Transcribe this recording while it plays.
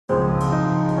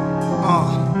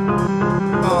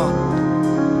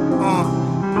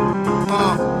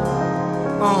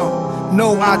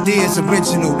No idea is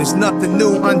original, there's nothing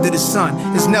new under the sun.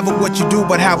 It's never what you do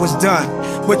but how it's done.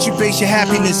 What you base your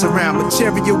happiness around,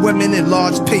 material women and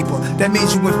large paper. That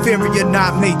means you inferior,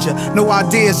 not major. No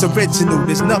idea is original,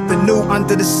 there's nothing new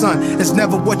under the sun. It's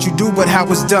never what you do but how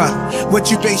it's done. What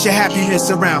you base your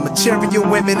happiness around, material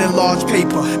women and large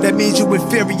paper. That means you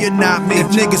inferior, not major.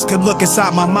 If niggas could look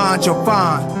inside my mind, you'll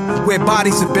find where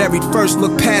bodies are buried. First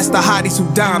look past the hotties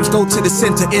who dimes. Go to the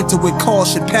center, enter with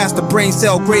caution. Past the brain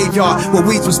cell graveyard, where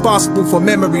we's responsible for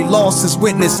memory losses.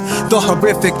 Witness the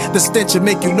horrific, the stench will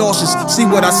make you nauseous. See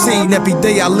what I seen, every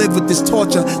day I live with this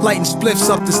torture. Lighting spliffs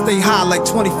up to stay high like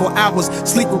 24 hours.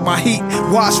 Sleep with my heat,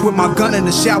 wash with my gun in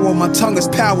the shower. My tongue is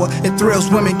power, it thrills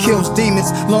women, kills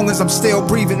demons. Long as I'm still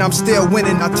breathing, I'm still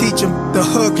winning. I teach them. The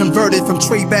hood converted from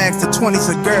tray bags to 20s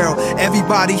a girl.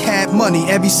 Everybody had money,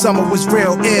 every summer was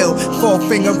real ill.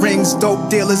 4-finger rings, dope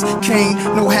dealers, cane.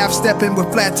 No half-stepping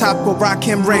with flat top or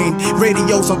Rakim rain.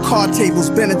 Radios on card tables,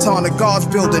 Benetton, the guards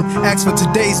building. Ask for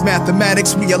today's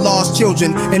mathematics, we are lost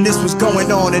children. And this was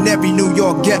going on in every New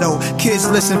York ghetto. Kids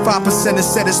listen, 5% have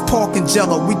said it's pork and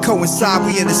jello. We coincide,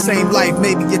 we in the same life.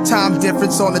 Maybe your time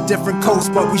difference on a different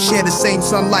coast, but we share the same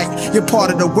sunlight. Your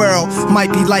part of the world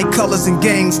might be like colors and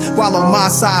gangs, while on my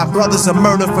side, brothers are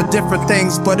murdered for different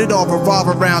things. But it all revolve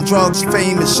around drugs,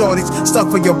 fame, and shorties stuck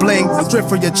for your bling, strip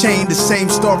for your chain. The same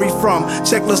story from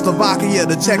Czechoslovakia,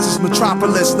 the Texas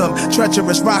metropolis. Them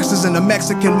treacherous rocksters and the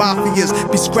Mexican mafias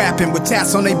be scrapping with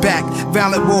tats on their back.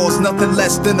 Violent wars, nothing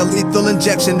less than a lethal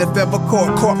injection. If ever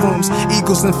caught, courtrooms,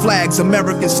 eagles and flags,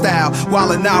 American style.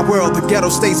 While in our world, the ghetto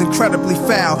stays incredibly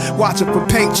foul. Watching for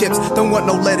paint chips, don't want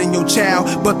no lead in your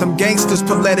child. But them gangsters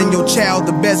put lead in your child.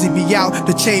 The bezzy be out,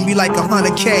 the chain be like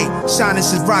 100K. Shining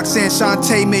since Roxanne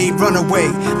Shante made Runaway.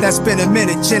 That's been a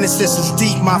minute, Genesis is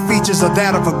deep. My features are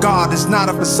that of a god, it's not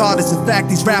a facade. It's in fact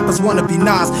these rappers wanna be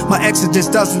Nas. My exodus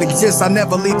doesn't exist, I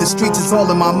never leave the streets, it's all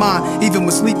in my mind. Even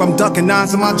with sleep I'm ducking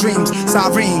nines in my dreams.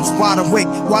 Sirens, wide awake,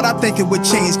 why'd I think it would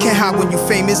change? Can't hide when you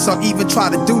famous or even try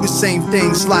to do the same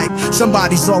things. Like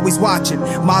somebody's always watching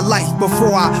my life.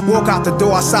 Before I walk out the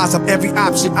door I size up every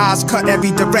option. Eyes cut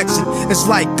every direction. It's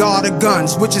like God or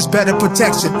guns, which is better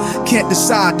protection? Can't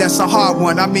decide, that's a hard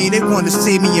one. I mean they wanna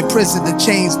see me in prison, the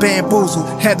chains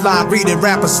bamboozled. Headline reading,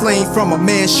 rapper slain from a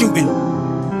man shooting.